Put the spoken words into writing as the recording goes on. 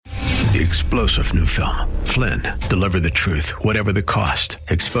The explosive new film, Flynn, Deliver the Truth, Whatever the Cost,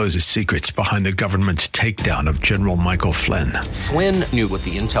 exposes secrets behind the government's takedown of General Michael Flynn. Flynn knew what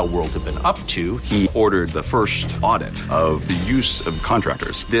the intel world had been up to. He ordered the first audit of the use of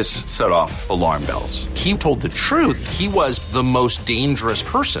contractors. This set off alarm bells. He told the truth. He was the most dangerous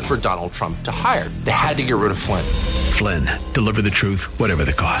person for Donald Trump to hire. They had to get rid of Flynn. Flynn, Deliver the Truth, Whatever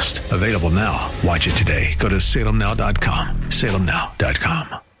the Cost. Available now. Watch it today. Go to salemnow.com.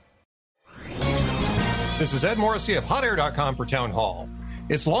 salemnow.com. This is Ed Morrissey of hotair.com for Town Hall.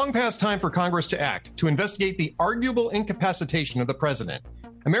 It's long past time for Congress to act to investigate the arguable incapacitation of the president.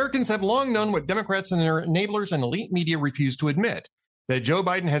 Americans have long known what Democrats and their enablers and elite media refuse to admit, that Joe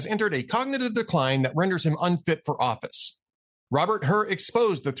Biden has entered a cognitive decline that renders him unfit for office. Robert Hur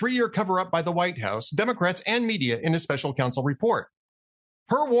exposed the 3-year cover-up by the White House, Democrats, and media in his special counsel report.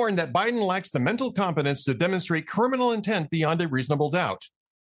 Hur warned that Biden lacks the mental competence to demonstrate criminal intent beyond a reasonable doubt.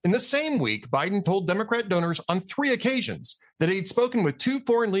 In the same week, Biden told Democrat donors on 3 occasions that he'd spoken with 2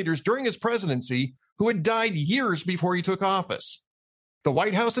 foreign leaders during his presidency who had died years before he took office. The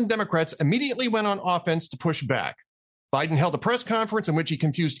White House and Democrats immediately went on offense to push back. Biden held a press conference in which he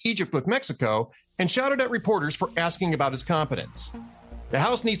confused Egypt with Mexico and shouted at reporters for asking about his competence. The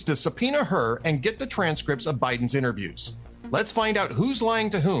House needs to subpoena Hur and get the transcripts of Biden's interviews. Let's find out who's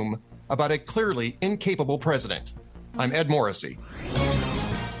lying to whom about a clearly incapable president. I'm Ed Morrissey.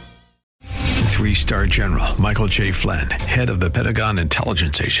 3-star General Michael J. Flynn, head of the Pentagon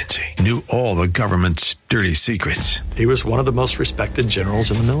Intelligence Agency, knew all the government's dirty secrets. He was one of the most respected generals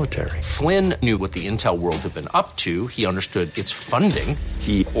in the military. Flynn knew what the intel world had been up to. He understood its funding.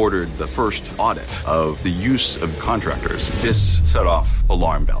 He ordered the first audit of the use of contractors. This set off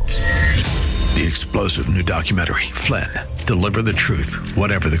alarm bells. The explosive new documentary, Flynn, Deliver the Truth,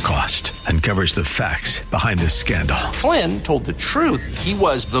 Whatever the Cost, uncovers the facts behind this scandal. Flynn told the truth. He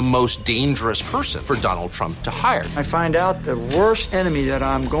was the most dangerous person for Donald Trump to hire. I find out the worst enemy that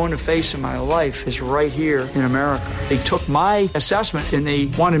I'm going to face in my life is right here in America. They took my assessment and they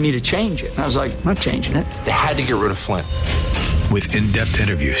wanted me to change it. And I was like, I'm not changing it. They had to get rid of Flynn. With in-depth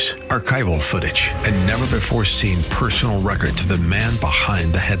interviews, archival footage, and never-before-seen personal records of the man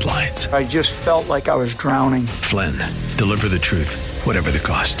behind the headlines. I just felt like I was drowning. Flynn, Deliver the Truth, Whatever the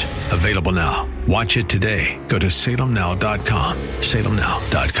Cost. Available now. Watch it today. Go to salemnow.com.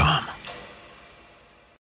 salemnow.com.